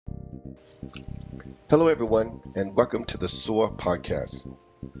Hello, everyone, and welcome to the SOAR podcast.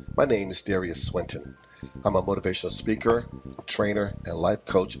 My name is Darius Swinton. I'm a motivational speaker, trainer, and life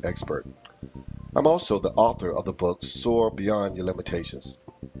coach expert. I'm also the author of the book Soar Beyond Your Limitations.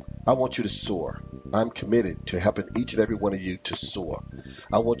 I want you to soar. I'm committed to helping each and every one of you to soar.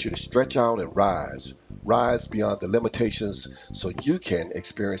 I want you to stretch out and rise beyond the limitations so you can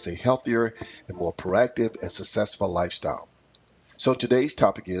experience a healthier and more proactive and successful lifestyle. So today's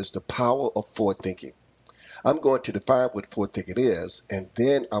topic is the power of forward thinking. I'm going to define what forward thinking is, and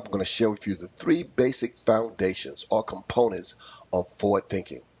then I'm going to share with you the three basic foundations or components of forward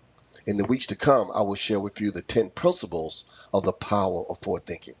thinking. In the weeks to come, I will share with you the 10 principles of the power of forward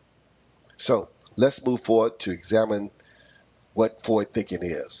thinking. So let's move forward to examine what forward thinking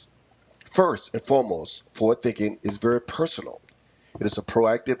is. First and foremost, forward thinking is very personal. It is a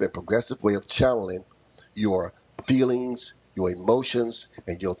proactive and progressive way of channeling your feelings, your emotions,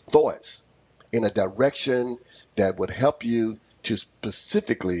 and your thoughts in a direction that would help you to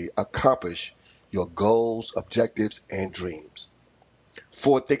specifically accomplish your goals, objectives, and dreams.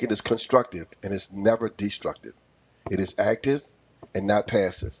 Forward thinking is constructive and is never destructive. It is active and not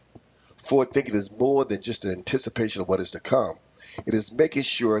passive. Forward thinking is more than just an anticipation of what is to come. It is making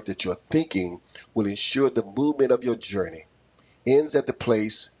sure that your thinking will ensure the movement of your journey ends at the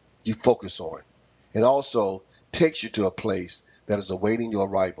place you focus on and also takes you to a place that is awaiting your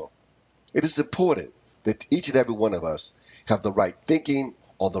arrival. It is important that each and every one of us have the right thinking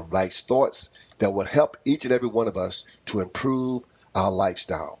or the right thoughts that will help each and every one of us to improve our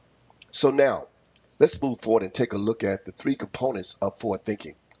lifestyle. So now, let's move forward and take a look at the three components of forward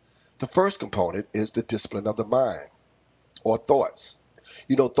thinking. The first component is the discipline of the mind or thoughts.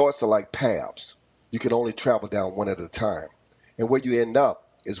 You know, thoughts are like paths. You can only travel down one at a time. And where you end up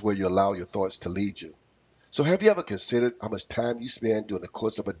is where you allow your thoughts to lead you. So have you ever considered how much time you spend during the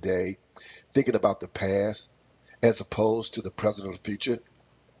course of a day thinking about the past as opposed to the present or the future?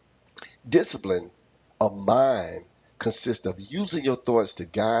 Discipline of mind consists of using your thoughts to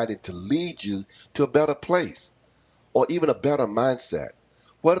guide and to lead you to a better place or even a better mindset.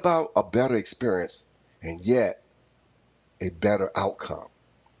 What about a better experience and yet a better outcome?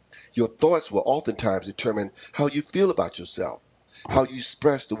 Your thoughts will oftentimes determine how you feel about yourself, how you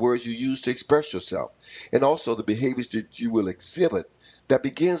express the words you use to express yourself, and also the behaviors that you will exhibit that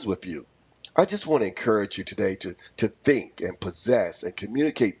begins with you. I just want to encourage you today to think and possess and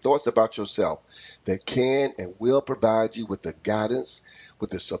communicate thoughts about yourself that can and will provide you with the guidance, with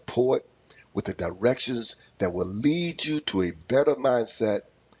the support, with the directions that will lead you to a better mindset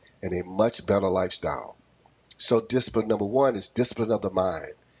and a much better lifestyle. So discipline number one is discipline of the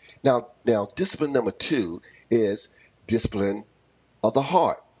mind. Now discipline number two is discipline of the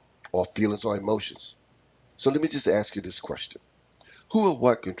heart or feelings or emotions. So let me just ask you this question. Who or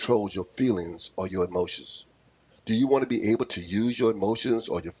what controls your feelings or your emotions? Do you want to be able to use your emotions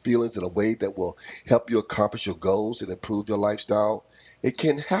or your feelings in a way that will help you accomplish your goals and improve your lifestyle? It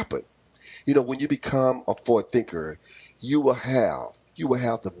can happen. You know, when you become a forward thinker, you will have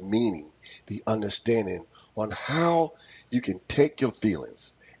the meaning, the understanding on how you can take your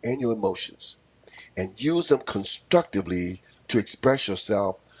feelings and your emotions and use them constructively to express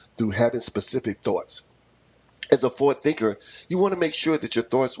yourself through having specific thoughts. As a forward thinker, you want to make sure that your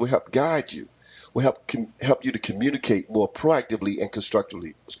thoughts will help guide you, will help you to communicate more proactively and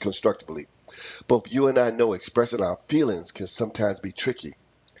constructively. Both you and I know expressing our feelings can sometimes be tricky,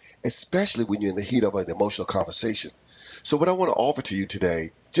 especially when you're in the heat of an emotional conversation. So what I want to offer to you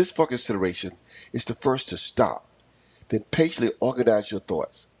today, just for consideration, is to stop, then patiently organize your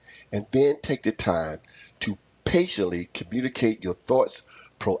thoughts, and then take the time to patiently communicate your thoughts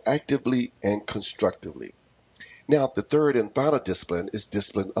proactively and constructively. Now, the third and final discipline is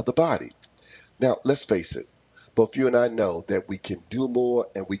discipline of the body. Now, let's face it, both you and I know that we can do more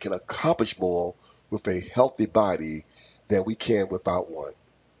and we can accomplish more with a healthy body than we can without one.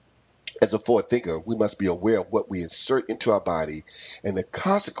 As a forward thinker, we must be aware of what we insert into our body and the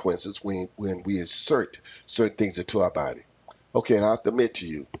consequences when we insert certain things into our body. Okay, and I have to admit to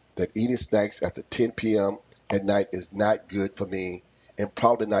you that eating snacks after 10 p.m. at night is not good for me and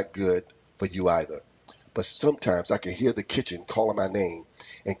probably not good for you either. But sometimes I can hear the kitchen calling my name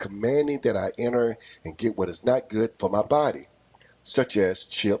and commanding that I enter and get what is not good for my body, such as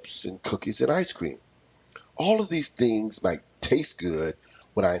chips and cookies and ice cream. All of these things might taste good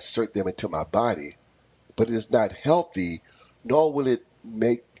when I insert them into my body, but it is not healthy, nor will it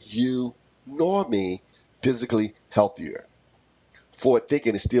make you nor me physically healthier. Forward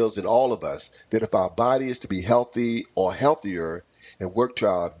thinking instills in all of us that if our body is to be healthy or healthier and work to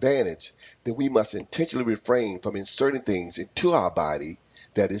our advantage, then we must intentionally refrain from inserting things into our body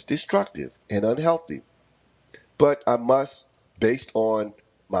that is destructive and unhealthy. But I must, based on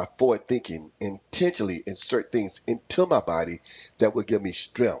my forward thinking, intentionally insert things into my body that will give me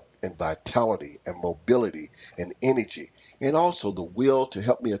strength and vitality and mobility and energy, and also the will to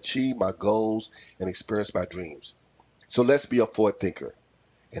help me achieve my goals and experience my dreams. So let's be a forward thinker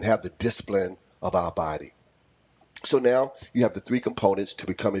and have the discipline of our body. So now you have the three components to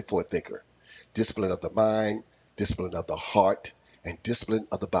becoming a forward thinker: discipline of the mind, discipline of the heart, and discipline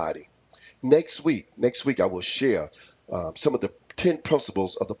of the body. Next week I will share some of the 10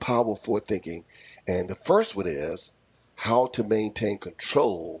 principles of the power of forward thinking. And the first one is how to maintain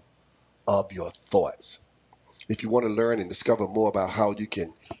control of your thoughts. If you want to learn and discover more about how you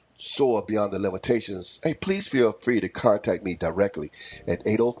can soar beyond the limitations, hey, please feel free to contact me directly at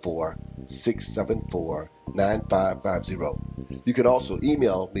 804-674-9550. You can also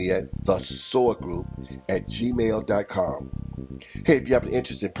email me at thesoargroup@gmail.com. Hey, if you have an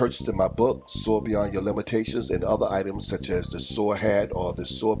interest in purchasing my book, Soar Beyond Your Limitations, and other items such as the Soar hat or the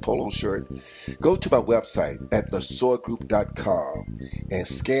Soar polo shirt, go to my website at thesoargroup.com and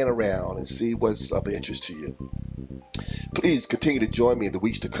scan around and see what's of interest to you. Please continue to join me in the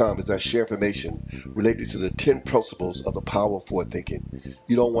weeks to come as I share information related to the 10 principles of the power of forward thinking.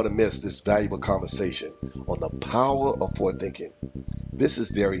 You don't want to miss this valuable conversation on the power of forward thinking. This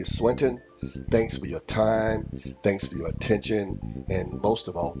is Darius Swinton. Thanks for your time. Thanks for your attention. And most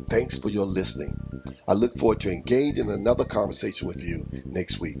of all, thanks for your listening. I look forward to engaging in another conversation with you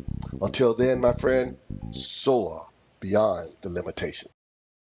next week. Until then, my friend, soar beyond the limitation.